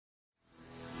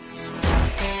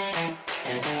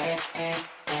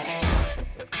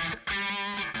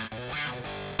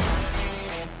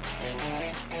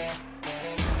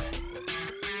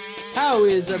How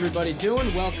is everybody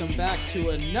doing? Welcome back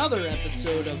to another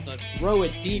episode of the Throw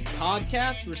It Deep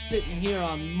podcast. We're sitting here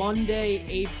on Monday,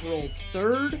 April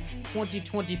 3rd,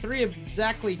 2023,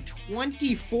 exactly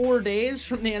 24 days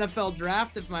from the NFL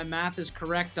draft, if my math is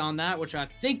correct on that, which I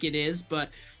think it is, but,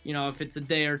 you know, if it's a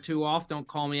day or two off, don't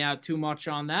call me out too much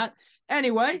on that.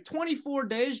 Anyway, 24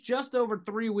 days, just over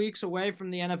 3 weeks away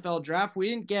from the NFL draft. We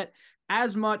didn't get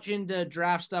as much into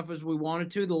draft stuff as we wanted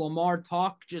to. The Lamar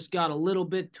talk just got a little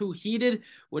bit too heated,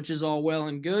 which is all well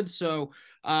and good. So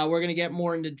we're going to get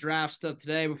more into draft stuff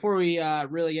today. Before we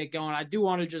really get going, I do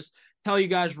want to just tell you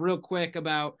guys real quick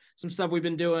about some stuff we've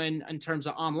been doing in terms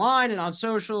of online and on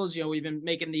socials. You know, we've been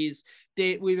making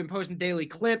we've been posting daily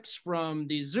clips from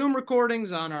these Zoom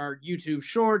recordings on our YouTube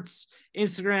Shorts,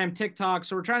 Instagram, TikTok.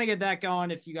 So we're trying to get that going.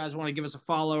 If you guys want to give us a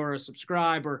follow or a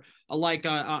subscribe or a like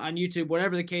on YouTube,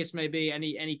 whatever the case may be,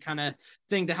 any kind of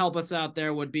thing to help us out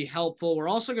there would be helpful. We're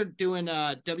also doing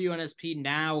WNSP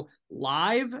Now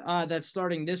live that's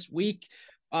starting this week.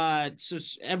 So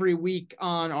every week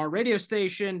on our radio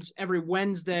stations, every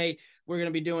Wednesday, we're going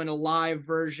to be doing a live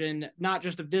version, not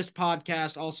just of this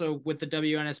podcast, also with the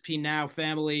WNSP Now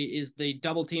family is the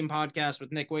Double Team podcast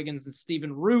with Nick Wiggins and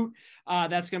Stephen Root.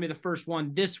 That's going to be the first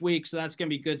one this week. So that's going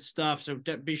to be good stuff. So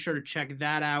be sure to check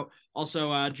that out.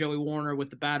 Also, Joey Warner with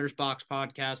the Batters Box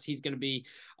podcast. He's going to be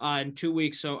in 2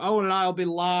 weeks. So Owen and I will be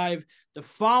live the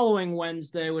following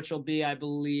Wednesday, which will be, I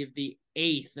believe, the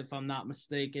 8th, if I'm not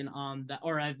mistaken, on that,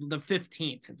 or the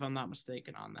 15th, if I'm not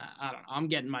mistaken on that. I don't know. I'm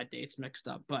getting my dates mixed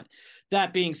up. But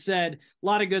that being said, a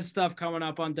lot of good stuff coming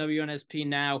up on WNSP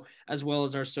Now, as well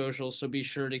as our socials. So be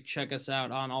sure to check us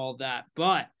out on all of that.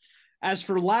 But as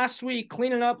for last week,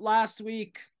 cleaning up last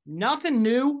week, nothing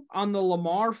new on the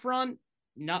Lamar front.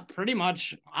 Not pretty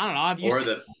much. I don't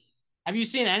know. Have you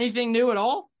seen anything new at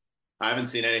all? I haven't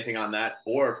seen anything on that,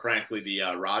 or frankly,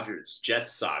 the Rodgers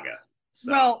Jets saga.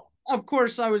 So. Well, of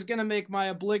course, I was going to make my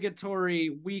obligatory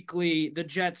weekly, the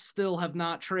Jets still have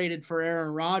not traded for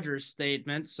Aaron Rodgers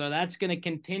statement. So that's going to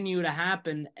continue to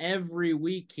happen every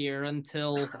week here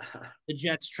until the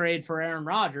Jets trade for Aaron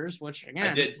Rodgers, which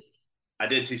again, I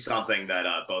did see something that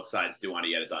both sides do want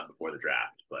to get it done before the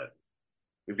draft, but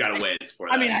we've got to wait for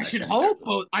that. I mean, I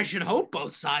should hope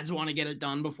both sides want to get it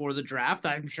done before the draft.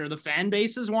 I'm sure the fan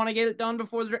bases want to get it done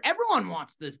before the draft. Everyone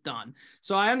wants this done.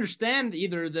 So I understand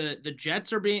either the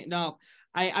Jets are being no.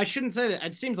 I shouldn't say that.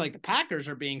 It seems like the Packers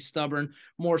are being stubborn,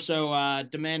 more so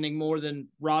demanding more than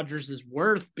Rodgers is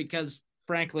worth because,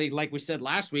 frankly, like we said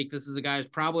last week, this is a guy who's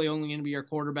probably only going to be your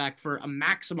quarterback for a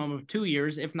maximum of 2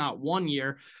 years, if not 1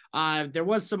 year. There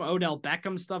was some Odell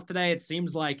Beckham stuff today. It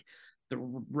seems like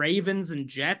the Ravens and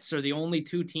Jets are the only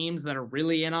two teams that are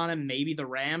really in on him. Maybe the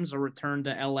Rams will return to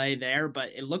LA there,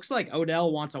 but it looks like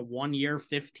Odell wants a 1 year,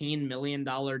 $15 million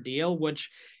deal, which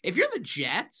if you're the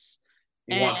Jets,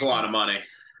 he wants a lot of money.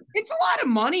 It's a lot of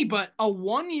money, but a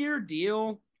 1 year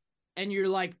deal and you're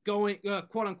like going,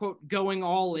 quote unquote, going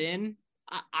all in.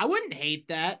 I wouldn't hate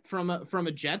that from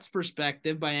a Jets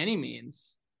perspective by any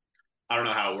means. I don't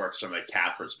know how it works from a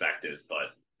cap perspective,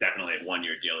 but definitely a 1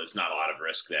 year deal. There's not a lot of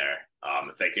risk there.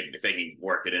 If they can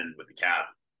work it in with the cap,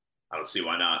 I don't see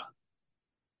why not.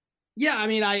 Yeah, I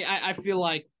mean, I feel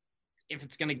like if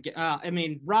it's gonna get, I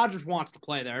mean, Rodgers wants to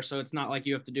play there, so it's not like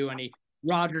you have to do any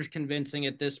Rodgers convincing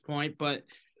at this point. But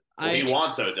he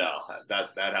wants Odell.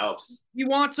 That helps. He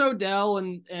wants Odell,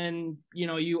 and you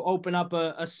know, you open up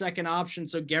a second option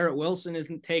so Garrett Wilson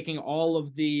isn't taking all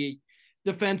of the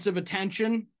defensive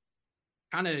attention.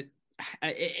 Kind of.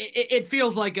 It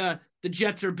feels like the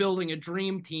Jets are building a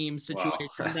dream team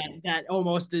situation that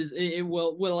almost it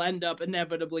will end up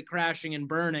inevitably crashing and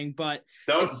burning. But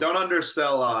don't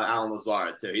undersell Alan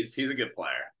Lazard too. He's a good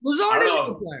player. Lazard is a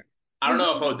good player. I don't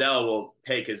know if Odell will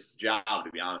take his job,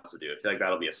 to be honest with you. I feel like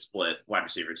that'll be a split wide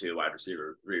receiver 2, wide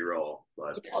receiver 3 role.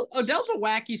 But Odell's a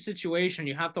wacky situation.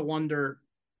 You have to wonder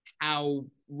how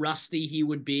rusty he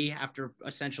would be after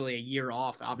essentially a year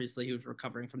off. Obviously, he was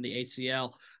recovering from the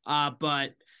ACL.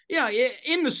 But yeah,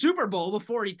 in the Super Bowl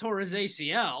before he tore his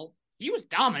ACL, he was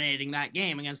dominating that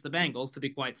game against the Bengals, to be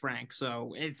quite frank.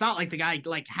 So it's not like the guy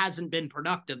hasn't been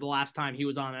productive the last time he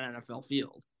was on an NFL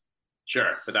field.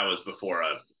 Sure, but that was before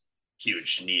a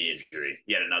huge knee injury.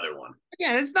 Yet another one.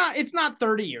 Again, it's not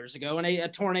 30 years ago, and a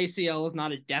torn ACL is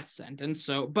not a death sentence.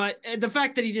 So, but the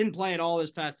fact that he didn't play at all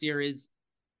this past year is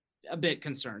a bit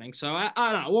concerning. So I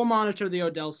don't know. We'll monitor the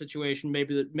Odell situation.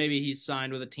 Maybe he's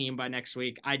signed with a team by next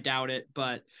week. I doubt it,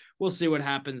 but we'll see what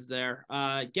happens there.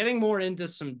 Getting more into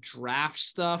some draft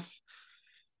stuff.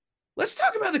 Let's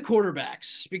talk about the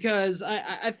quarterbacks, because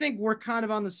I think we're kind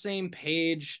of on the same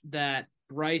page that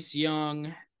Bryce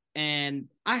Young And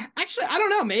I don't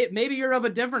know. Maybe you're of a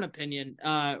different opinion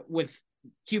with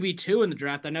QB2 in the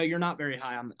draft. I know you're not very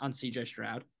high on CJ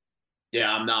Stroud.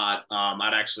 Yeah, I'm not.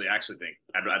 I'd actually think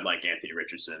I'd like Anthony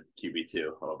Richardson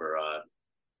QB2 over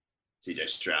CJ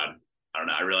Stroud. I don't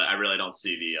know. I really don't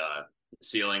see the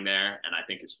ceiling there, and I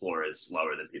think his floor is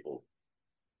lower than people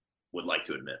would like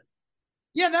to admit.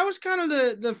 Yeah, that was kind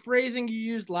of the phrasing you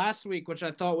used last week, which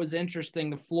I thought was interesting.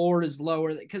 The floor is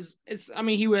lower because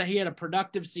he had a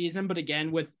productive season, but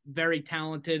again with very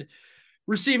talented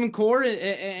receiving core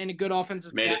and a good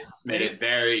offensive. Made it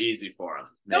very easy for him.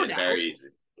 No Made it doubt. very easy.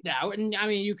 Yeah, and I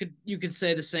mean you could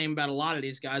say the same about a lot of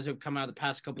these guys who have come out the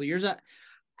past couple of years.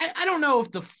 I don't know if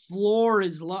the floor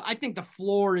is low. I think the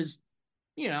floor is,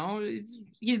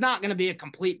 he's not going to be a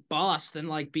complete bust and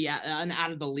like be an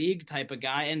out of the league type of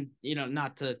guy. And,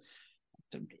 not to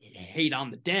hate on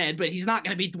the dead, but he's not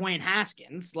going to be Dwayne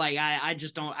Haskins. Like, I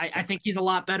just don't, I think he's a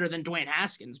lot better than Dwayne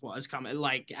Haskins was coming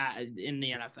in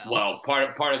the NFL. Well, part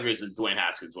of the reason Dwayne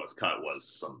Haskins was cut was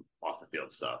some off the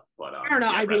field stuff, but I don't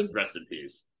know. Yeah, rest in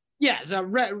peace. Yeah. So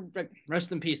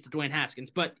rest in peace to Dwayne Haskins,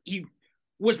 but he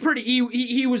was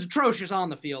he was atrocious on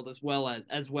the field as well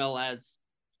as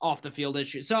off the field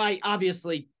issues. So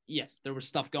yes, there was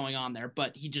stuff going on there,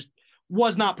 but he just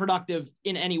was not productive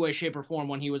in any way, shape, or form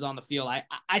when he was on the field.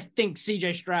 I think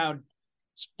CJ Stroud's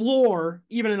floor,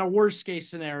 even in a worst case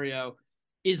scenario,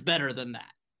 is better than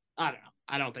that. I don't know.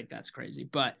 I don't think that's crazy,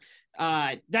 but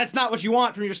that's not what you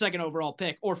want from your second overall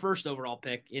pick or first overall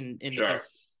pick in sure.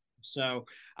 So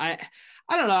I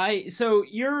don't know. So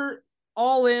you're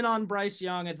all in on Bryce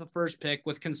Young at the first pick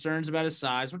with concerns about his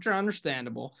size, which are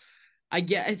understandable. I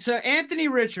get so Anthony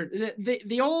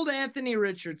the old Anthony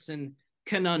Richardson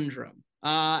conundrum.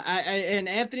 And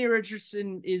Anthony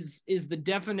Richardson is the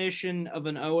definition of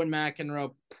an Owen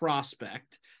McEnroe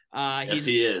prospect. Yes,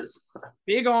 he is.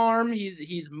 Big arm.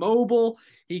 He's mobile.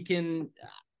 He can.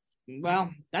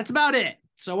 Well, that's about it.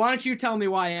 So why don't you tell me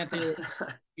why Anthony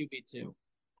QB2?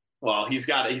 Well, he's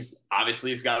got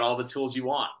all the tools you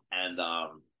want, and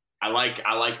I like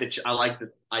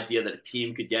the idea that a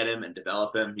team could get him and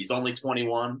develop him. He's only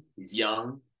 21. He's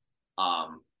young.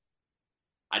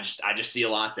 I just see a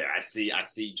lot there. I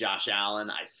see Josh Allen.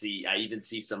 I even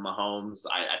see some Mahomes.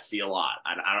 I see a lot.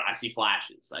 I see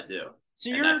flashes. I do. So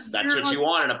that's what you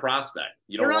want in a prospect.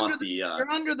 You don't want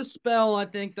you're under the spell, I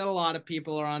think, that a lot of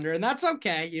people are under, and that's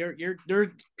okay.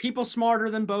 You're people smarter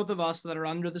than both of us that are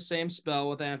under the same spell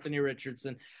with Anthony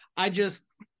Richardson. I prefer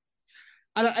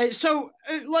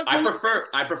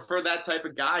that type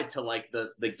of guy to like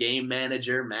the game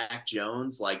manager Mac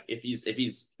Jones. Like if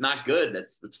he's not good,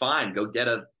 that's fine. Go get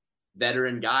a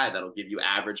veteran guy that'll give you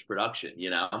average production.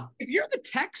 If you're the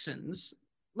Texans,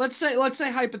 let's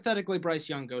say hypothetically Bryce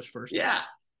Young goes first. Yeah,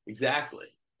 exactly.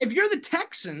 If you're the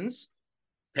Texans,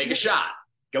 take a shot.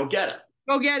 Go get him.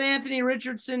 Go get Anthony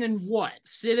Richardson and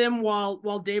sit him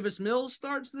while Davis Mills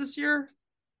starts this year.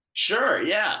 Sure,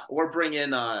 yeah, or bring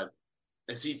in I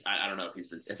don't know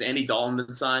if has Andy Dalton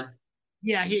been signed?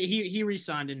 Yeah, he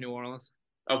re-signed in New Orleans.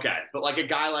 Okay, but like a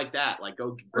guy like that, like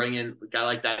go bring in a guy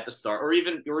like that to start, or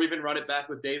even run it back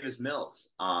with Davis Mills.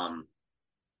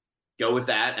 Go with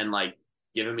that and like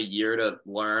give him a year to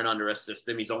learn under a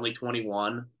system. He's only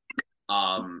 21,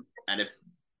 and if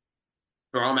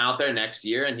throw him out there next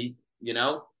year, and he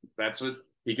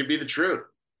could be the truth.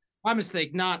 My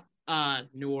mistake, not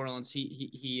New Orleans.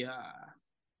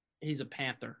 He's a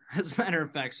Panther, as a matter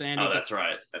of fact. So that's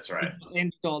right.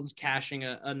 Andy Dalton's cashing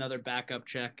another backup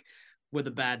check with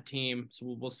a bad team.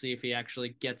 So we'll see if he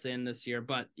actually gets in this year.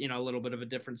 But, a little bit of a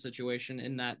different situation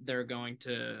in that they're going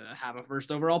to have a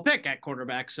first overall pick at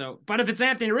quarterback. So, but if it's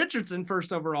Anthony Richardson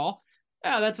first overall,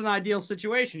 yeah, that's an ideal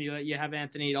situation. You have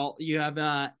Anthony, you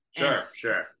have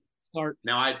sure. Start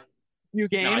now a few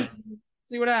games,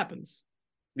 see what happens.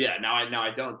 Yeah, now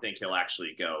I don't think he'll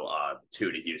actually go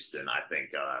to Houston. I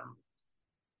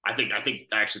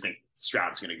actually think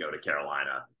Stroud's going to go to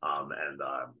Carolina, and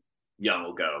Young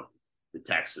will go to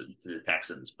the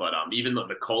Texans. But even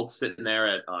the Colts sitting there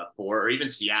at 4, or even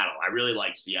Seattle, I really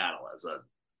like Seattle as a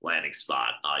landing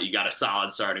spot. You got a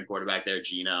solid starting quarterback there,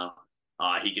 Geno.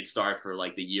 He could start for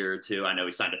like the year or two. I know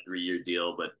he signed a 3-year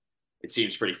deal, but it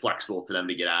seems pretty flexible for them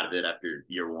to get out of it after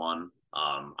year 1.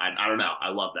 I don't know. I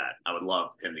love that. I would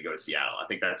love him to go to Seattle. I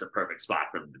think that's a perfect spot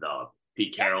for him to develop.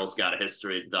 Pete Carroll's got a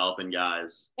history of developing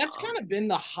guys. That's kind of been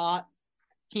the hot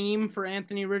team for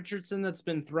Anthony Richardson that's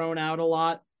been thrown out a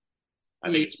lot.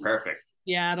 I think it's perfect.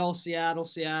 Seattle.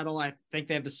 I think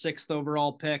they have the 6th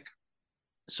overall pick.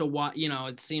 So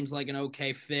it seems like an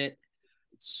okay fit.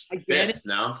 It's 5th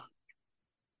now.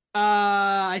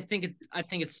 I think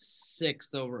it's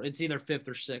 6th over. It's either 5th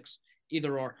or 6th.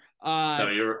 either or.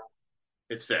 No,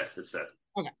 it's fifth. It's fifth.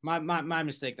 Okay, my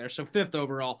mistake there. So fifth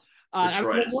overall.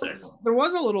 Detroit is sixth. There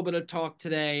was a little bit of talk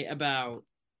today about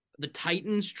the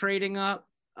Titans trading up.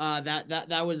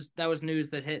 That was news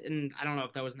that hit, and I don't know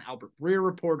if that was an Albert Breer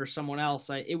report or someone else.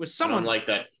 It was someone.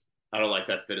 I don't like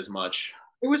that fit as much.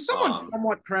 It was someone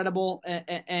somewhat credible,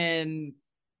 and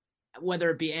whether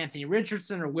it be Anthony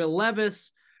Richardson or Will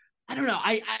Levis, I don't know.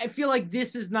 I feel like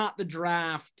this is not the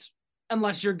draft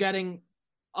unless you're getting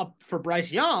up for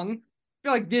Bryce Young. I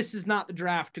feel like this is not the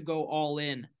draft to go all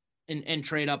in and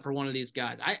trade up for one of these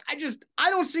guys. I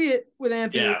don't see it with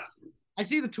Anthony. Yeah. I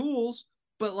see the tools,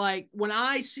 but like when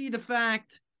I see the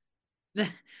fact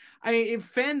that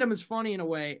if fandom is funny in a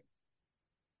way,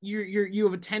 you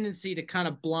have a tendency to kind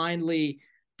of blindly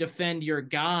defend your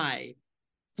guy.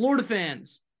 Florida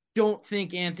fans don't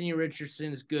think Anthony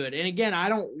Richardson is good. And again, I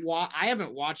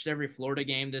haven't watched every Florida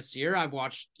game this year. I've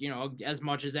watched, as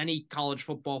much as any college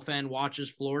football fan watches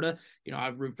Florida. I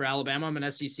root for Alabama. I'm an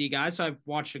SEC guy, so I've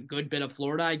watched a good bit of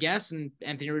Florida, I guess. And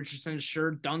Anthony Richardson has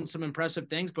sure done some impressive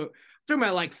things. But I'm talking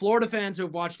about like Florida fans who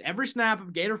have watched every snap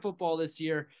of Gator football this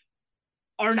year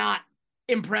are not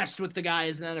impressed with the guy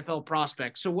as an NFL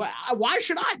prospect. So why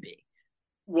should I be?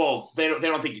 Well, they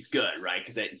don't think he's good, right?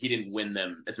 Because he didn't win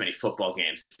them as many football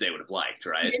games as they would have liked,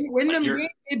 right? He didn't win them games,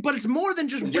 but it's more than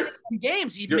just winning them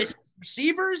games. He missed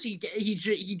receivers. He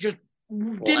just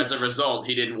didn't. As a result,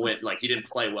 he didn't win. Like he didn't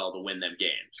play well to win them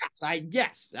games.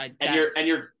 Yes.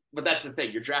 But that's the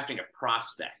thing. You're drafting a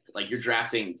prospect. Like you're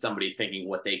drafting somebody thinking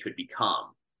what they could become.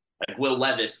 Like Will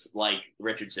Levis, like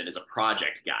Richardson, is a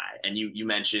project guy, and you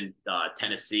mentioned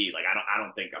Tennessee. Like I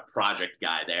don't think a project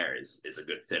guy there is a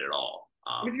good fit at all.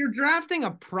 If you're drafting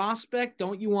a prospect,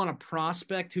 don't you want a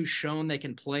prospect who's shown they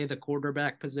can play the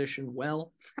quarterback position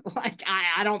well? Like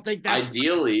I don't think that's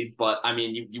ideally, but I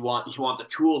mean you want the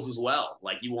tools as well.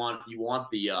 Like you want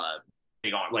the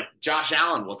big arm. Like Josh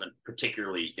Allen wasn't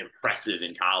particularly impressive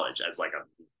in college as like a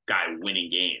guy winning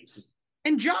games.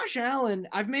 And Josh Allen,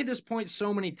 I've made this point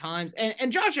so many times,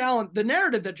 and Josh Allen, the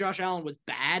narrative that Josh Allen was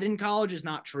bad in college is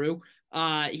not true.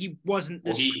 He wasn't.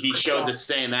 He showed the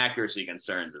same accuracy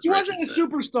concerns as he Richardson. Wasn't a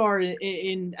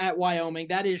superstar at Wyoming.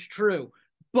 That is true,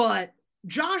 but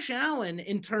Josh Allen,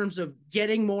 in terms of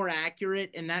getting more accurate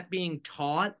and that being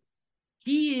taught,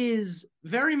 he is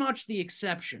very much the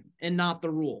exception and not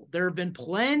the rule. There have been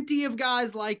plenty of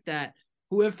guys like that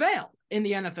who have failed in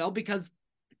the NFL because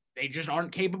they just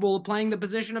aren't capable of playing the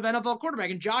position of NFL quarterback.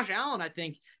 And Josh Allen, I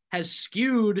think, has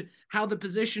skewed how the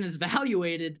position is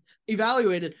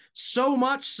evaluated so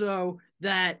much so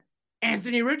that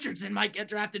Anthony Richardson might get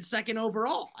drafted second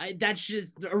overall. That's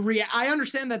just I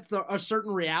understand that's a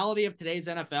certain reality of today's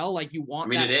NFL. Like you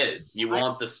want. It is. You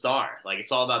want the star. Like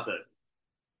it's all about the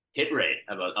hit rate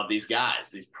of these guys.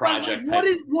 These project.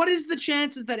 What is the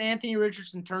chances that Anthony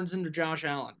Richardson turns into Josh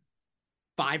Allen?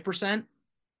 5%.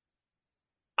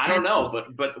 I don't know,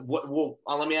 but what? Well,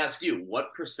 let me ask you: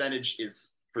 what percentage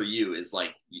is for you? Is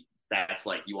like that's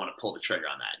like you want to pull the trigger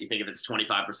on that? You think if it's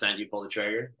 25%, you pull the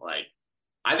trigger? Like,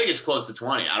 I think it's close to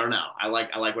 20. I don't know. I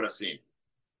like what I've seen.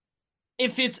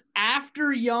 If it's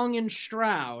after Young and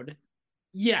Stroud,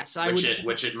 yes,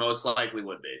 which it most likely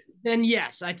would be. Then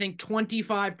yes, I think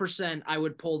 25%. I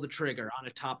would pull the trigger on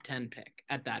a top 10 pick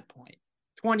at that point.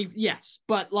 20, yes,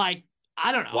 but like.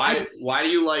 I don't know. Why do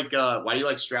you like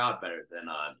Stroud better than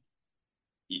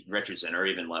Richardson or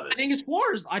even Levis? I think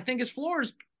his floor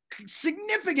is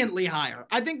significantly higher.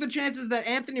 I think the chances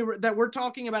that we're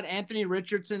talking about Anthony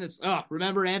Richardson is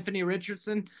remember Anthony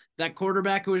Richardson, that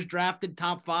quarterback who was drafted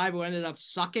top 5 who ended up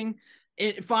sucking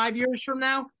 5 years from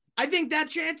now. I think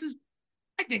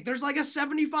there's like a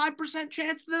 75%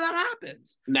 chance that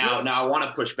happens. Now I want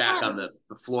to push back on the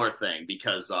floor thing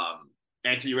because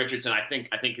Anthony Richardson, I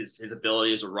think his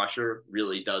ability as a rusher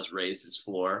really does raise his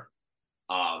floor.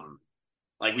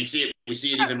 Like we see it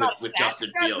even with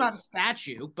Justin Fields. Not a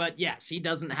statue, but yes, he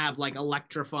doesn't have like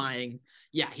electrifying.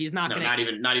 Yeah, he's not going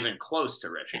to not even close to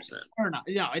Richardson. Or not.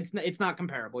 No, it's not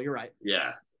comparable. You're right.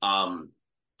 Yeah.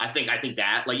 I think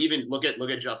that like even look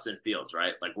at Justin Fields,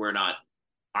 right? Like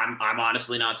I'm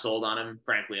honestly not sold on him,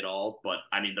 frankly, at all. But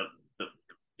I mean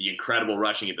the incredible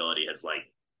rushing ability has like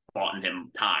bought him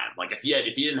time. Like if he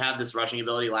didn't have this rushing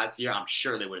ability last year, I'm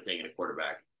sure they would have taken a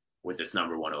quarterback with this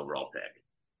number 1 overall pick.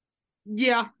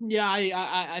 Yeah,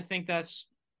 I think that's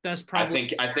probably.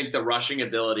 I think the rushing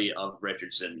ability of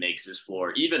Richardson makes his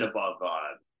floor even above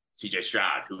C.J.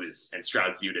 Stroud,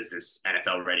 Stroud viewed as this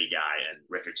NFL ready guy, and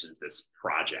Richardson's this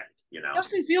project.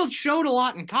 Justin Fields showed a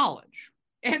lot in college.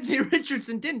 Anthony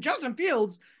Richardson didn't. Justin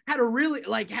Fields had really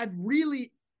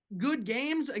good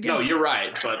games No, against. you're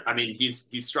right, but I mean, he's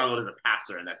struggled as a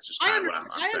passer, and that's just kind of what I'm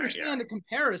I saying. understand Yeah. the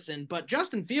comparison, but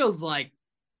Justin Fields, like,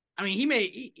 I mean,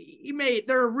 he made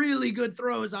there are really good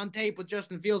throws on tape with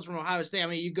Justin Fields from Ohio State. I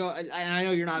mean, you go, and I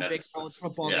know you're not a big college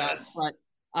football guy, but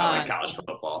I like college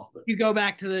football. But. you go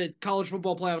back to the college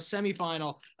football playoff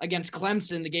semifinal against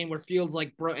Clemson, the game where Fields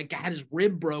like had his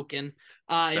rib broken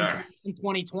in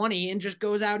 2020, and just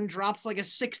goes out and drops like a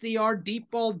 60-yard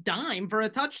deep ball dime for a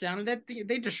touchdown, and that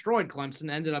they destroyed Clemson.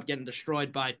 Ended up getting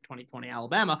destroyed by 2020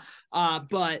 Alabama,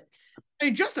 but. I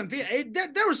mean, Justin,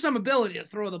 there was some ability to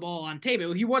throw the ball on tape.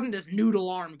 He wasn't this noodle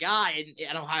arm guy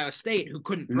at Ohio State who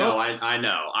couldn't throw. No, I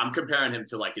know. I'm comparing him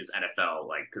to like his NFL,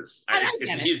 like because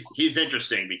he's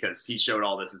interesting because he showed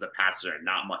all this as a passer and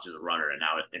not much as a runner, and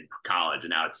now in college,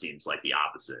 and now it seems like the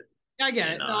opposite. I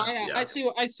get it. No, I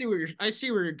see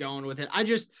where you're going with it. I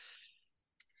just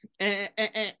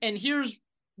and here's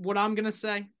what I'm gonna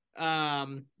say.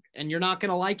 And you're not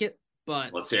gonna like it,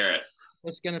 but let's hear it.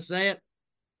 Just gonna say it.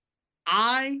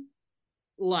 I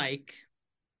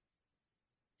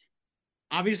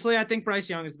obviously, I think Bryce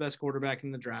Young is the best quarterback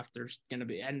in the draft. There's going to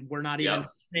be, and we're not even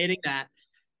debating that.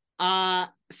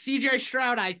 CJ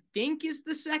Stroud, I think, is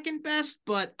the second best,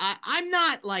 but I'm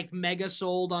not like mega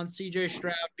sold on CJ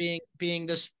Stroud being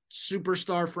this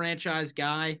superstar franchise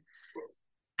guy.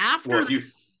 Go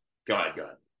ahead.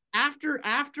 After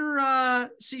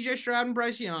CJ Stroud and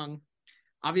Bryce Young,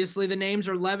 obviously the names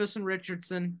are Levis and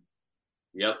Richardson.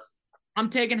 Yep. I'm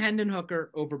taking Hendon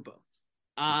Hooker over both.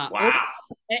 Wow.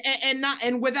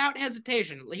 And without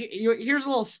hesitation. Here's a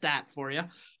little stat for you.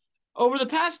 Over the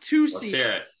past two seasons,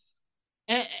 hear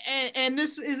it. And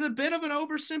this is a bit of an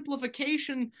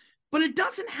oversimplification, but it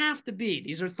doesn't have to be.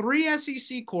 These are three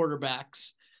SEC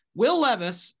quarterbacks. Will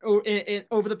Levis,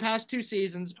 over the past two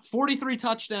seasons, 43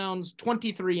 touchdowns,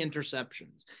 23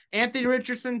 interceptions. Anthony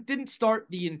Richardson didn't start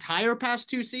the entire past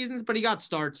two seasons, but he got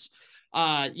starts.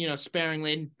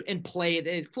 Sparingly and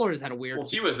played. Florida's had a weird.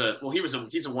 He's a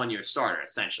 1-year starter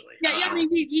essentially. Yeah. I mean,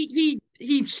 he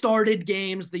started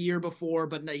games the year before,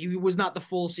 but he was not the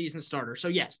full season starter. So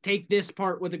yes, take this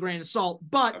part with a grain of salt.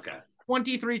 But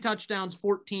 23 touchdowns,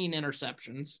 14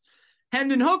 interceptions.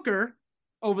 Hendon Hooker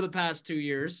over the past 2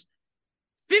 years,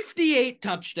 58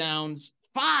 touchdowns,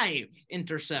 5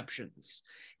 interceptions.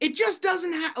 It just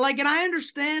doesn't have and I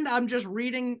understand. I'm just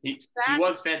reading. He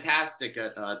was fantastic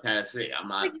at Tennessee. I'm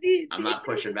not pushing back. It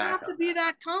doesn't have to be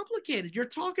that complicated. You're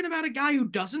talking about a guy who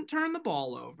doesn't turn the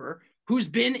ball over, who's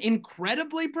been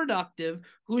incredibly productive,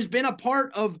 who's been not a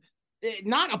part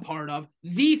of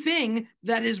the thing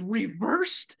that has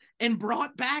reversed and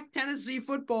brought back Tennessee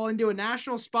football into a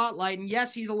national spotlight. And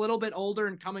yes, he's a little bit older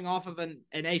and coming off of an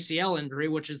ACL injury,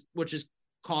 which is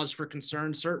cause for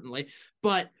concern certainly,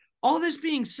 but. All this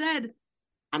being said,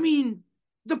 I mean,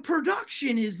 the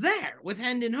production is there with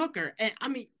Hendon Hooker. And I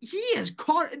mean, these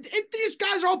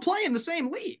guys are all playing the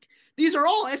same league. These are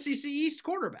all SEC East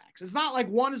quarterbacks. It's not like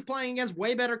one is playing against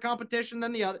way better competition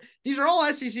than the other. These are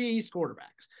all SEC East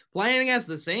quarterbacks playing against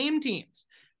the same teams.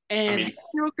 And Hendon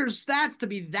Hooker's stats to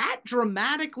be that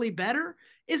dramatically better,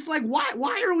 it's like,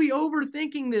 why are we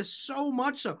overthinking this so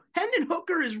much so? Hendon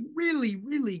Hooker is really,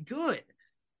 really good.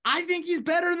 I think he's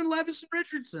better than Levis and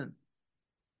Richardson.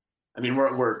 I mean,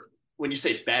 we're when you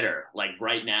say better, like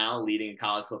right now, leading a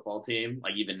college football team,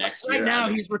 like even next year. Right now,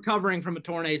 he's recovering from a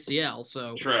torn ACL.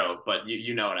 So true, but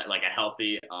you know what? Like a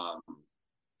healthy.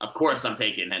 Of course, I'm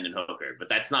taking Hendon Hooker, but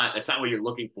that's not what you're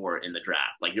looking for in the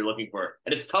draft. Like you're looking for,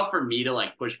 and it's tough for me to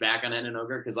like push back on Hendon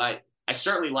Hooker because I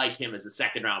certainly like him as a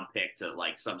second-round pick to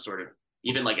like some sort of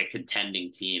even like a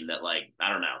contending team that like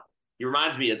I don't know. He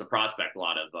reminds me as a prospect a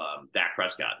lot of Dak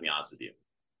Prescott, to be honest with you.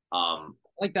 I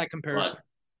like that comparison.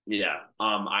 I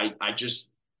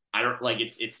don't like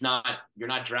it's not you're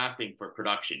not drafting for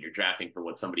production. You're drafting for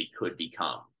what somebody could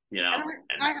become, you know?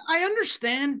 I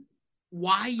understand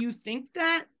why you think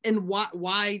that and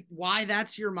why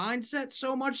that's your mindset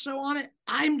so much so on it.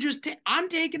 I'm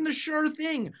taking the sure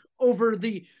thing over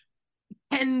the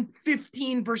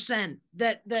 10-15%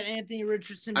 that Anthony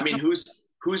Richardson I mean, who's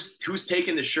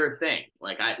taking the sure thing?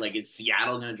 Is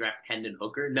Seattle going to draft Hendon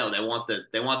Hooker? No, they want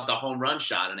the home run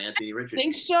shot on Anthony Richardson. I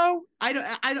think so.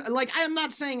 I'm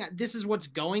not saying this is what's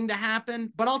going to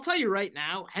happen, but I'll tell you right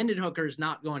now, Hendon Hooker is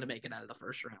not going to make it out of the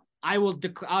first round. I'll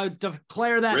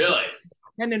declare that. Really?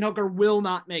 Hendon Hooker will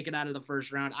not make it out of the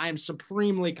first round. I am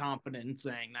supremely confident in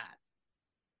saying that.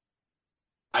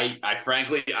 I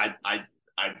frankly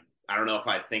I don't know if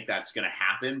I think that's going to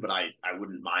happen, but I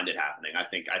wouldn't mind it happening. I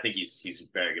think he's a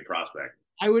very good prospect.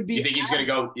 I would be. You think he's going to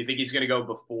go? You think he's going to go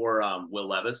before Will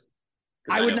Levis?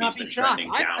 Because I I would know not he's be been shocked.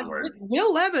 trending downward.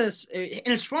 Will Levis, and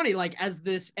it's funny, like as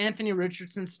this Anthony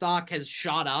Richardson stock has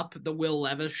shot up, the Will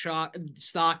Levis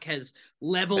stock has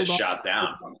leveled Has off shot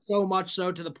down. so much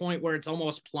so to the point where it's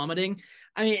almost plummeting.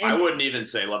 I mean, I and wouldn't even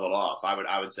say leveled off.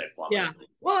 I would say yeah, plummeted.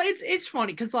 well, it's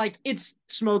funny because like it's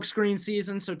smokescreen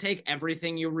season, so take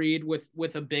everything you read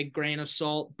with a big grain of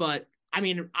salt. But I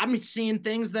mean, I'm seeing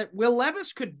things that Will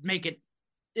Levis could make it.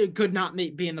 It could not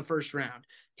be in the first round.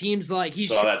 Teams like he's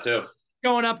Saw that too.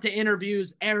 showing up to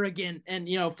interviews arrogant, and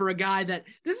for a guy that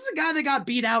this is a guy that got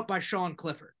beat out by Sean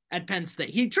Clifford at Penn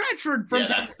State. He transferred from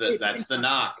Yeah, Penn State. that's the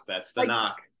knock. That's the Like,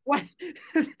 knock. what?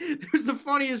 It was the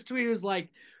funniest tweet. It was like,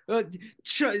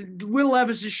 Will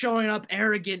Levis is showing up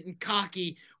arrogant and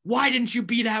cocky. Why didn't you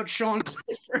beat out Sean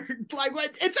Clifford? Like,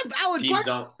 what? It's a valid Teams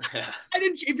question. don't. Yeah. Why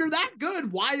didn't you, if you're that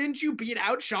good, why didn't you beat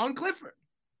out Sean Clifford?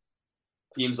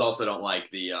 Teams also don't like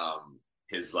the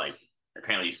his like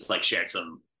apparently he's like shared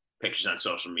some pictures on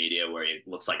social media where he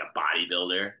looks like a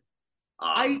bodybuilder.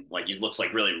 Like he looks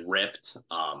like really ripped.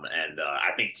 And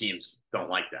I think teams don't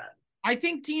like that. I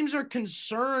think teams are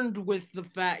concerned with the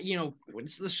fact,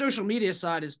 the social media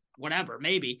side is whatever,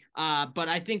 maybe. But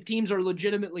I think teams are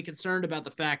legitimately concerned about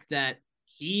the fact that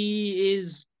he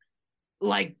is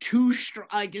like too strong.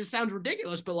 Like it sounds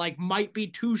ridiculous, but like might be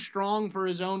too strong for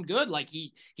his own good. Like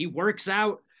he works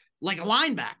out like a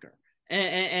linebacker,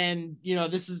 and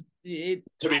this is it.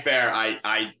 To be fair,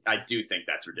 I do think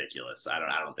that's ridiculous. I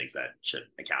don't think that should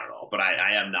account at all. But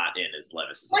I am not in as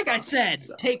Levis. Like I said,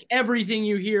 take everything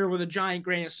you hear with a giant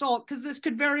grain of salt, because this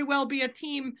could very well be a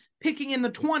team picking in the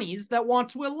 20s that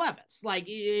wants Will Levis, like,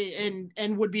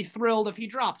 and would be thrilled if he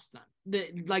drops them.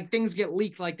 Like things get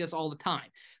leaked like this all the time.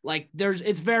 Like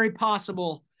it's very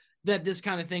possible that this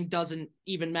kind of thing doesn't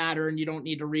even matter and you don't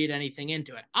need to read anything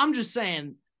into it. I'm just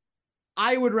saying,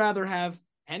 I would rather have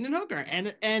Hendon Hooker,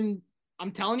 and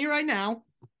I'm telling you right now,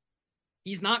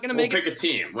 he's not going to make pick a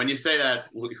team. When you say that,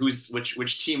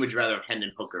 which team would you rather have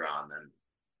Hendon Hooker on? Then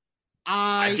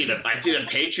I'd see the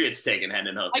Patriots taking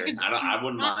Hendon Hooker. I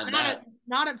wouldn't mind that.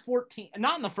 Not at 14,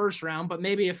 not in the first round, but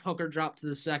maybe if Hooker dropped to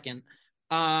the second.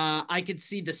 I could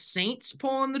see the Saints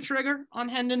pulling the trigger on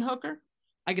Hendon Hooker.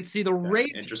 I could see the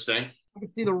Ravens. Interesting. I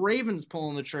could see the Ravens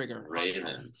pulling the trigger.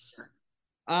 Ravens.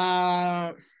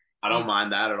 I don't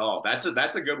mind that at all. That's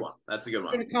a good one. That's a good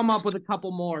one. I'm gonna come up with a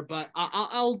couple more, but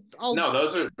I'll. No,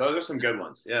 those are some good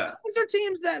ones. Yeah, those are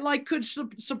teams that like could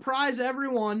surprise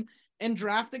everyone and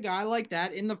draft a guy like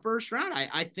that in the first round.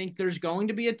 I think there's going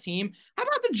to be a team. How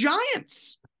about the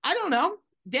Giants? I don't know.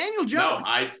 Daniel Jones.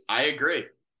 No, I agree.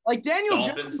 Like Daniel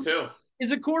Dolphins Jones too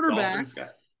is a quarterback.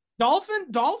 Dolphins,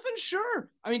 sure.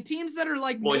 I mean, teams that are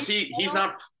like. Well, he's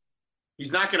not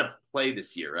going to play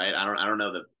this year, right? I don't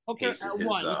know the. Okay, with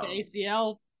the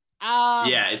ACL?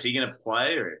 Yeah, is he going to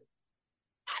play or?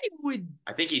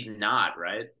 I think he's not,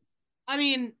 right? I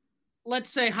mean, let's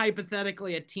say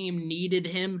hypothetically a team needed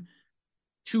him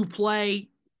to play.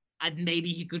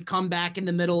 Maybe he could come back in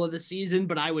the middle of the season,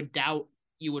 but I would doubt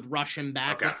you would rush him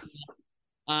back.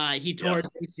 Okay. He tore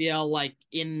his ACL like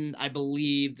in, I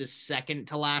believe, the second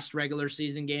to last regular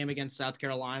season game against South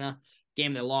Carolina.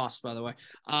 Game they lost, by the way.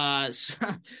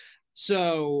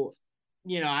 So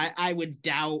I would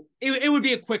doubt it would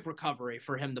be a quick recovery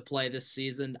for him to play this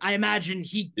season. I imagine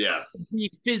he'd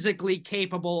be physically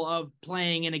capable of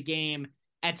playing in a game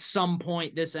at some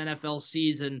point this NFL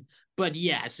season. But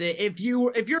yes, if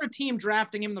you're a team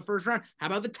drafting him in the first round, how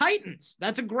about the Titans?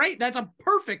 That's a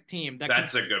perfect team.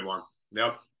 That's a good one.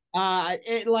 Yep.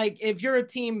 If you're a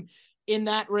team in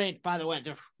that range, by the way,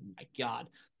 oh my God,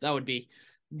 that would be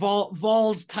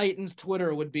Vol's Titans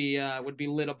Twitter would be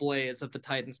lit ablaze if the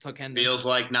Titans took Hendon. Feels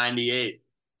like 98.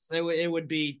 So it would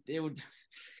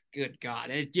good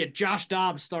God. Josh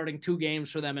Dobbs starting 2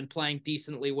 games for them and playing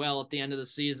decently well at the end of the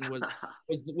season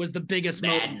was the biggest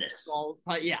madness.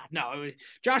 Yeah, no,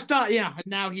 Josh Dobbs. Yeah,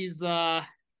 now he's I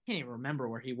can't even remember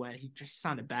where he went. He just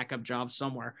signed a backup job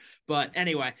somewhere. But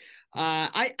anyway,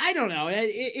 I don't know.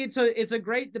 It's a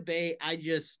great debate. I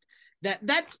just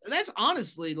that's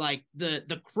honestly like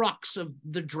the crux of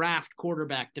the draft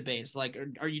quarterback debates. Like,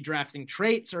 are you drafting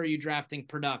traits or are you drafting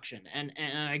production? And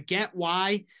I get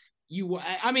why you.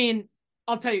 I mean,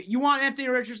 I'll tell you, you want Anthony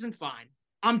Richardson, fine.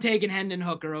 I'm taking Hendon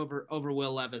Hooker over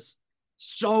Will Levis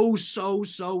so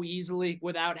easily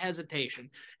without hesitation.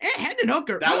 And Hendon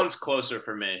Hooker, that one's closer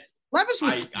for me. Levis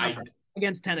was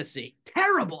against Tennessee,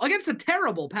 terrible against a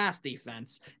terrible pass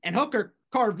defense, and Hooker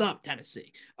carved up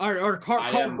Tennessee carved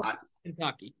up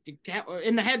Kentucky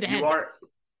in the head-to-head.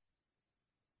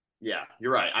 Yeah,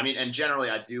 you're right. I mean, and generally,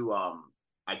 I do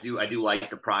like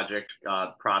the project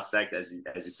prospect as you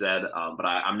said, but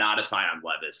I'm not as high on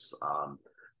Levis.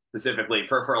 specifically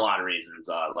for a lot of reasons.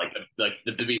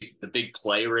 The big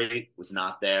play rate was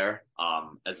not there,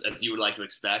 as you would like to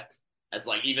expect. As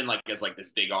like even like as like this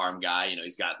big arm guy,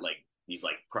 he's got like these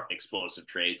like explosive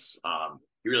traits.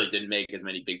 He really didn't make as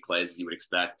many big plays as you would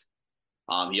expect.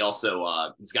 He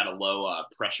also he's got a low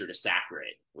pressure to sack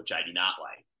rate, which I do not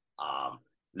like.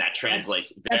 And that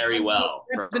translates very well.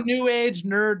 That's the new age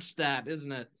nerd stat,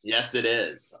 isn't it? Yes, it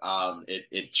is.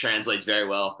 It translates very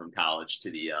well from college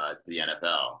to the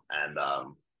NFL, and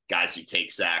guys who take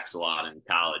sacks a lot in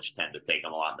college tend to take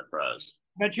them a lot in the pros.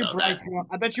 I bet you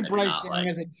Bryce Young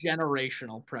has a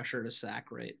generational pressure to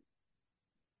sack rate.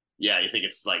 Yeah, you think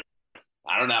it's like,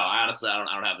 I don't know. I honestly I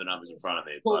don't have the numbers in front of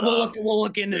me. We'll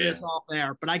look into this off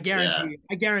air, but I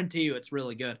guarantee you it's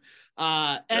really good.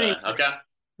 Anyway, okay.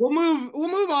 We'll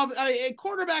move off.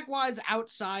 Quarterback wise,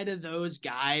 outside of those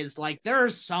guys, like there are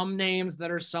some names that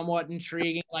are somewhat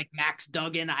intriguing, like Max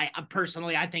Duggan. I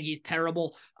personally think he's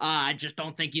terrible. I just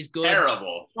don't think he's good.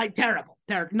 Terrible.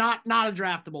 Not a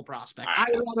draftable prospect. Right.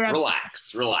 I would rather have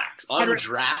relax.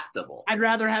 Undraftable. I'd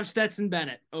rather have Stetson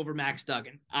Bennett over Max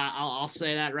Duggan. I'll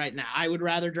say that right now. I would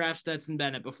rather draft Stetson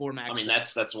Bennett before Max. Duggan.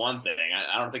 That's one thing.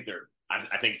 I don't think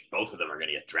I think both of them are going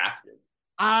to get drafted.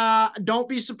 Don't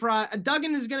be surprised.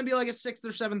 Duggan is going to be like a 6th or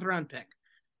 7th round pick.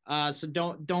 So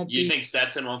don't. You think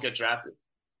Stetson won't get drafted?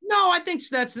 No, I think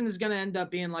Stetson is going to end up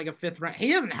being like a 5th round.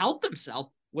 He hasn't helped himself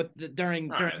during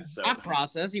that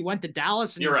process. He went to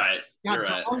Dallas and you're right.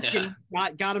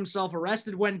 Got himself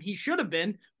arrested when he should have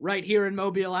been right here in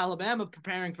Mobile, Alabama,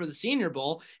 preparing for the Senior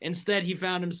Bowl. Instead, he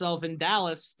found himself in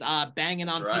Dallas, banging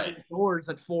on people's doors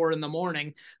at 4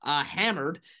 a.m,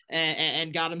 hammered,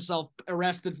 and got himself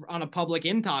arrested on a public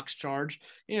intox charge.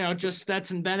 Just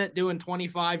Stetson Bennett doing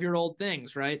 25-year-old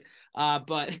things, right?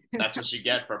 But that's what you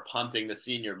get for punting the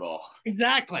Senior Bowl.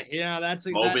 Exactly. That's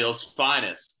Mobile's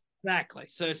finest. Exactly.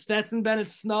 So Stetson Bennett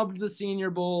snubbed the Senior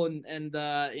Bowl and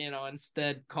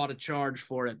instead caught a charge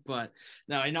for it. But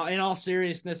no, in all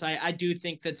seriousness, I do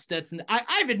think that Stetson.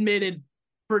 I've admitted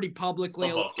pretty publicly.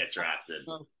 They'll both get drafted.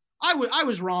 I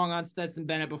was wrong on Stetson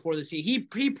Bennett before this season.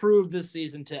 He proved this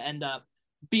season to end up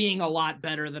being a lot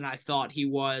better than I thought he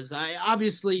was. I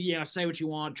obviously, say what you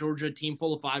want. Georgia, team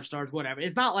full of 5 stars, whatever.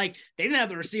 It's not like they didn't have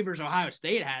the receivers Ohio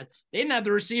State had. They didn't have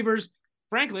the receivers,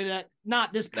 frankly, that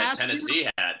not this past that Tennessee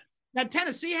had. That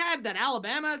Tennessee had, that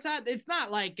Alabama has had. It's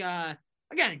not like,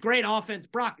 again, great offense.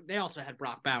 They also had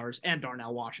Brock Bowers and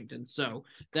Darnell Washington. So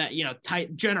that,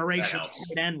 tight generation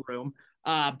tight end room.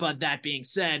 But that being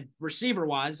said, receiver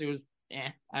wise, it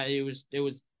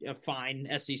was a fine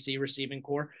SEC receiving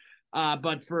core.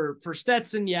 But for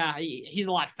Stetson, he's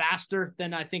a lot faster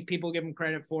than I think people give him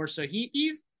credit for. So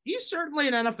he's certainly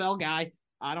an NFL guy.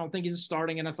 I don't think he's a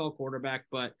starting NFL quarterback,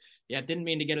 but didn't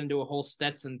mean to get into a whole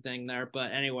Stetson thing there.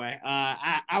 But anyway,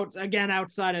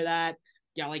 outside of that,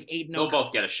 like Aiden. They'll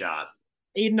both get a shot.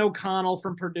 Aiden O'Connell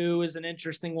from Purdue is an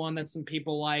interesting one that some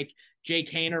people like. Jake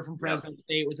Haener from Fresno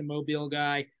State was a Mobile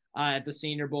guy at the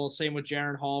Senior Bowl. Same with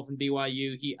Jaron Hall from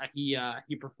BYU.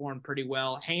 He performed pretty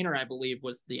well. Haener, I believe,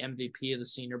 was the MVP of the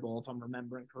Senior Bowl, if I'm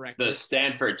remembering correctly. The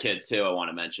Stanford kid too. I want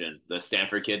to mention the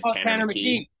Stanford kid, Tanner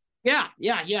McKee. Yeah.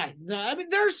 I mean,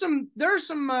 there's going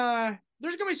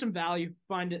to be some value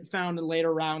found in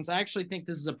later rounds. I actually think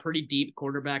this is a pretty deep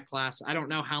quarterback class. I don't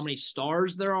know how many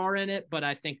stars there are in it, but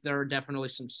I think there are definitely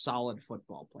some solid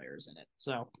football players in it.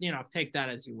 So, take that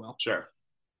as you will. Sure.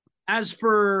 As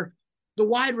for the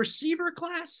wide receiver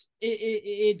class,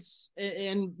 we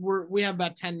have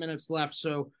about 10 minutes left.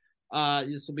 So,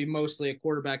 this will be mostly a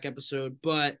quarterback episode,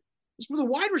 but as for the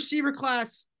wide receiver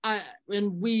class,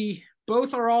 we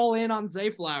both are all in on Zay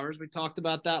Flowers. We talked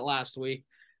about that last week.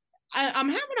 I'm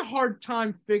having a hard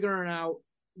time figuring out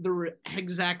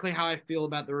exactly how I feel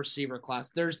about the receiver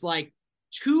class. There's like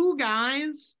 2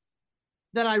 guys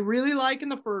that I really like in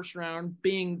the first round,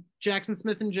 being Jackson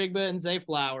Smith-Njigba and Zay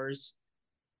Flowers.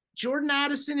 Jordan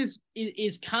Addison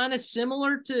is kind of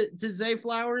similar to Zay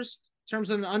Flowers in terms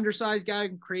of an undersized guy who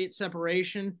can create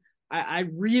separation. I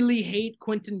really hate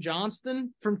Quentin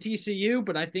Johnston from TCU,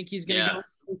 but I think he's going to go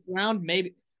this round.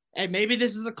 Maybe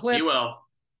this is a clip. He will.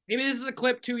 Maybe this is a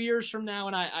clip 2 years from now,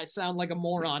 and I sound like a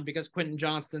moron because Quentin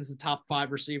Johnston's the top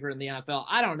 5 receiver in the NFL.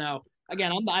 I don't know.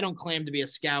 Again, I don't claim to be a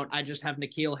scout. I just have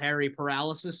N'Keal Harry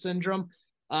paralysis syndrome.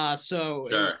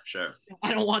 Sure.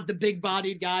 I don't want the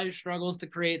big-bodied guy who struggles to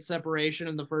create separation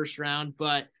in the first round.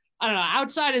 But I don't know.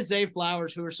 Outside of Zay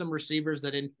Flowers, who are some receivers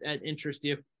that interest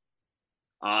you?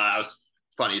 I was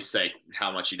funny to say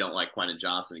how much you don't like Quentin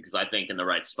Johnson, because I think in the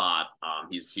right spot,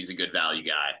 he's a good value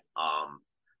guy.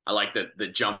 I like the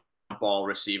jump ball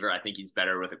receiver. I think he's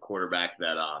better with a quarterback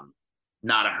that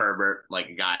not a Herbert,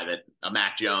 like a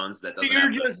Mac Jones that doesn't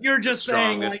You're the just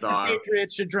saying like strongest the arm.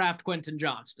 Patriots should draft Quentin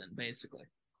Johnston, basically.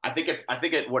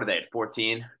 What are they at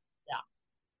 14? Yeah.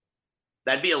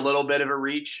 That'd be a little bit of a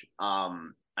reach.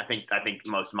 I think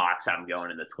most mocks have him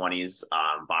going in the 20s,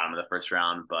 bottom of the first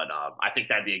round, but I think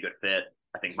that'd be a good fit.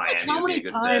 I think Miami How would be many a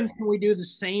good times fit. can we do the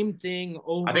same thing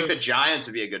over? I think the Giants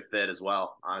would be a good fit as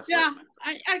well, honestly. Yeah,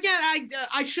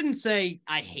 I shouldn't say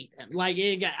I hate him. Like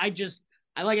again,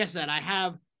 like I said, I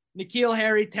have N'Keal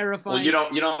Harry terrifying. Well,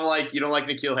 you don't like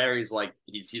N'Keal Harry's like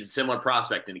he's a similar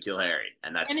prospect to N'Keal Harry,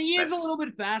 and and he is a little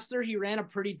bit faster. He ran a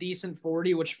pretty decent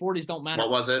 40, which 40s don't matter.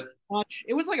 What was it? Much.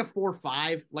 It was like a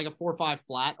 4.5, like a 4.5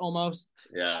 flat almost.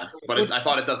 Yeah, but I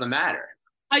thought it doesn't matter.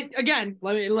 Yeah.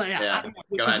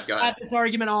 Go ahead. I had this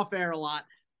argument off air a lot.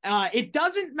 It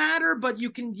doesn't matter, but you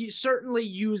can certainly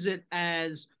use it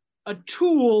as a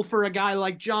tool for a guy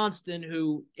like Johnston,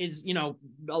 who is,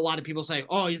 a lot of people say,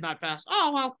 oh, he's not fast.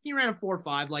 Oh, well, he ran a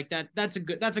 4.5 like that. That's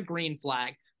a green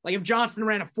flag. Like if Johnston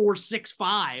ran a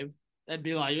 4.65, that'd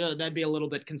be that'd be a little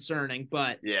bit concerning.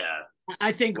 But yeah,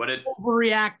 I think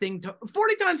overreacting to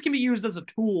 40 times can be used as a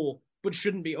tool, but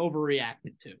shouldn't be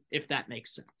overreacted to, if that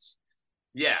makes sense.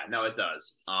 Yeah, no, it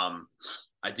does. I'm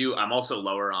also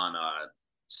lower on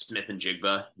Smith and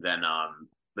Jigba than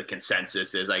the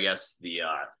consensus is. I guess the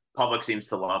public seems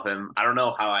to love him. I don't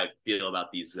know how I feel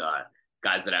about these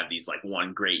guys that have these like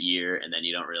one great year and then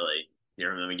you don't really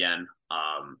hear them again.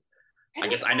 I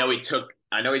guess I know he took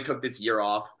this year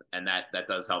off, and that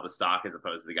does help his stock as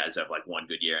opposed to the guys who have like one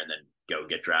good year and then go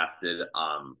get drafted.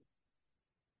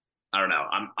 I don't know.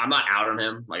 I'm not out on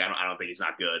him. Like I don't think he's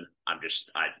not good.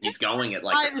 He's going at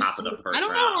like the top of the first round. I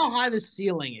don't know how high the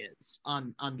ceiling is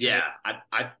on. Yeah,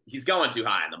 he's going too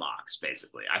high in the mocks.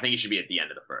 Basically, I think he should be at the end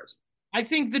of the first. I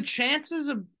think the chances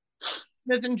of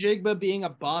Smith and Jigba being a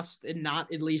bust and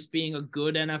not at least being a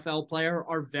good NFL player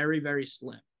are very, very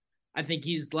slim. I think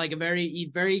he's like a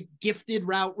very gifted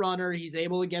route runner. He's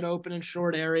able to get open in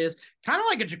short areas, kind of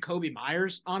like a Jacoby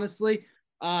Myers, honestly.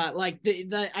 I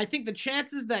think the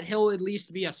chances that he'll at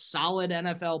least be a solid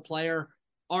NFL player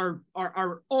are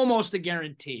almost a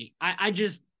guarantee.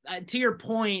 To your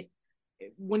point,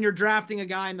 when you're drafting a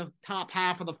guy in the top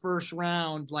half of the first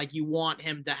round, like you want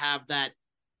him to have that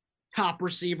top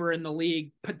receiver in the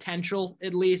league potential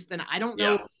at least. And I don't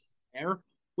know there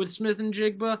with Smith and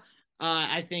Jigba.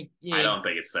 I think I don't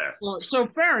think it's there. So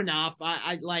fair enough.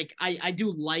 I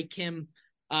do like him.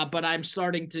 But I'm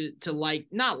starting to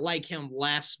not like him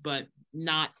less, but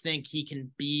not think he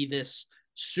can be this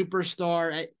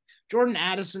superstar. Jordan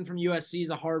Addison from USC is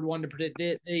a hard one to predict.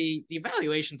 The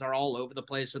evaluations are all over the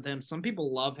place with him. Some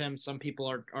people love him. Some people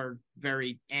are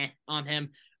very on him.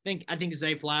 I think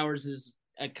Zay Flowers is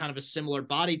a kind of a similar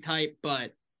body type,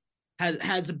 but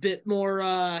has a bit more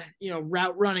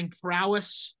route running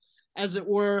prowess, as it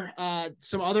were.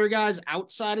 Some other guys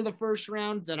outside of the first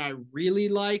round that I really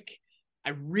like.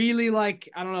 I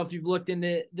don't know if you've looked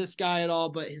into this guy at all,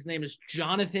 but his name is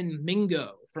Jonathan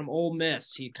Mingo from Ole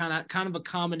Miss. He kind of a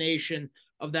combination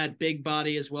of that big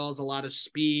body as well as a lot of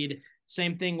speed.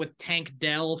 Same thing with Tank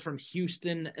Dell from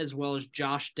Houston, as well as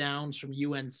Josh Downs from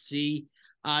UNC.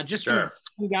 Some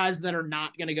guys that are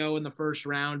not going to go in the first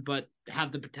round, but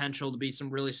have the potential to be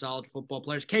some really solid football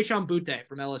players. Kayshon Boutte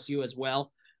from LSU as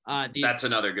well. That's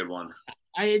another good one.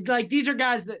 These are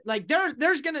guys that like that's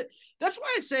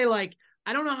why I say like,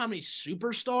 I don't know how many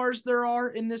superstars there are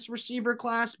in this receiver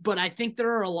class, but I think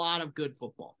there are a lot of good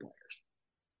football players.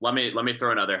 Let me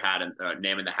throw another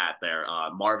name in the hat there.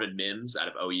 Marvin Mims out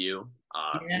of OU.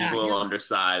 He's a little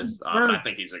undersized, but I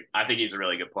think he's a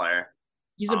really good player.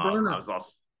 He's a burner. I was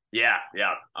also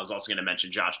going to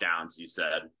mention Josh Downs. You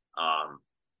said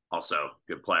also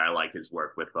good player. I like his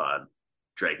work with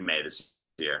Drake May this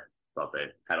year. Thought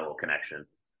they had a little connection.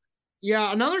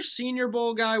 Yeah, another Senior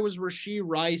Bowl guy was Rashee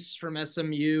Rice from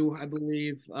SMU, I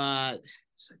believe. I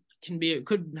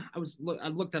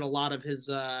looked at a lot of his.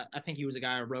 I think he was a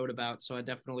guy I wrote about, so I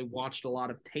definitely watched a lot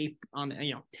of tape on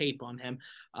him,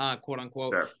 quote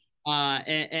unquote. Sure.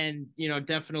 And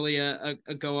definitely a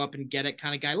go up and get it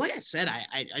kind of guy. Like I said,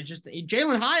 I just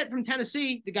Jalen Hyatt from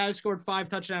Tennessee, the guy who scored 5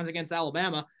 touchdowns against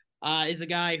Alabama. Is a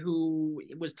guy who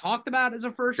was talked about as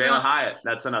a first round. Jalen Hyatt,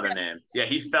 that's another name. Yeah,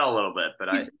 he fell a little bit, but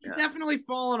he's definitely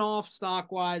fallen off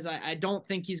stock wise. I don't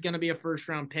think he's going to be a first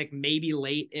round pick, maybe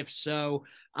late if so.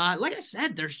 Like I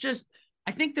said,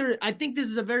 I think this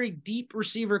is a very deep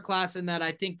receiver class in that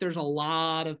I think there's a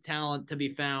lot of talent to be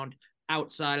found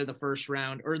outside of the first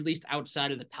round, or at least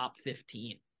outside of the top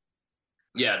 15.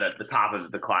 Yeah, the top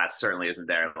of the class certainly isn't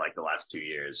there like the last 2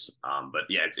 years. But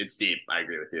yeah, it's deep. I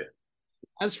agree with you.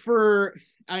 As for,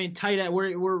 tight end,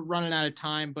 we're running out of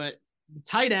time, but the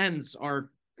tight ends are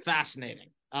fascinating.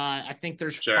 I think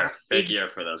there's big year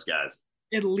for those guys.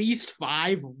 At least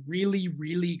 5 really,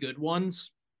 really good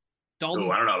ones.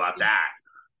 Dalton, I don't know about that.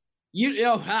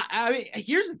 I mean,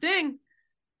 here's the thing.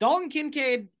 Dalton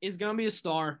Kincaid is going to be a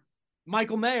star.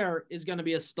 Michael Mayer is going to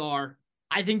be a star.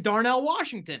 I think Darnell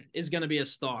Washington is going to be a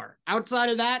star. Outside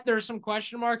of that, there are some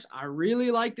question marks. I really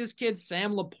like this kid,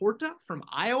 Sam Laporta from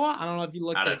Iowa. I don't know if you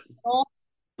looked at it all,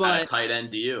 but tight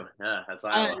end to you. Yeah, that's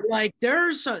Iowa.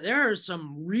 There are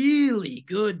some really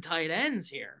good tight ends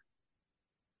here.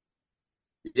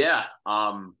 Yeah.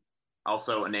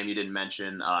 Also, a name you didn't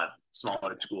mention,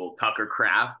 smaller school, Tucker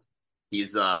Kraft.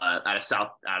 He's out of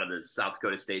the South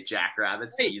Dakota State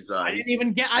Jackrabbits. Hey, I didn't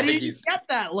even get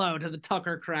that low to the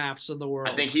Tucker Crafts of the world.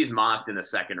 I think he's mocked in the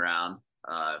second round.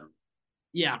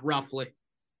 Yeah, roughly.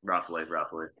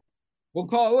 We'll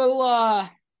call.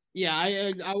 Yeah,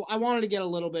 I wanted to get a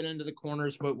little bit into the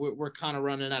corners, but we're kind of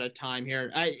running out of time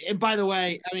here. And by the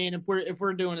way, I mean, if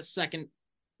we're doing a second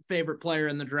favorite player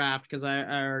in the draft, because I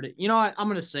already, you know what, I'm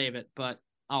gonna save it, but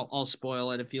I'll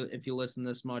spoil it if you listen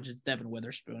this much. It's Devin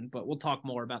Witherspoon, but we'll talk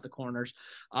more about the corners.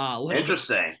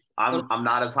 Interesting. I'm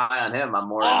not as high on him. I'm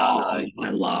more. I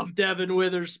love Devin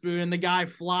Witherspoon. The guy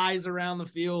flies around the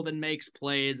field and makes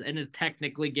plays and is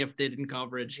technically gifted in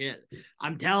coverage.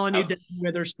 I'm telling you, Devin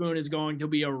Witherspoon is going to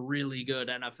be a really good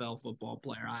NFL football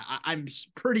player. I'm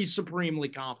pretty supremely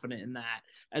confident in that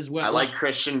as well. I like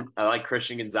Christian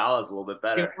Gonzalez a little bit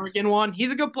better. Oregon one.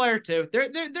 He's a good player too.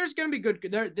 There's going to be good.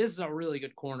 This is a really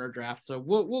good corner draft. So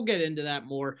we'll get into that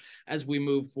more as we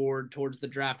move forward towards the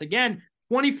draft. Again,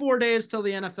 24 days till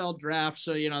the NFL draft.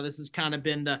 So, this has kind of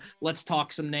been the let's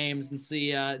talk some names and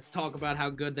see, let's talk about how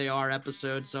good they are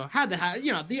episode. So had to have,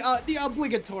 the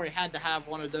obligatory had to have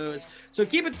one of those. So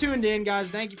keep it tuned in, guys.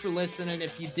 Thank you for listening.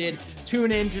 If you did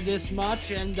tune into this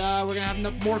much, and we're going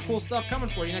to have more cool stuff coming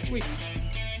for you next week.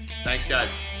 Thanks,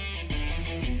 guys.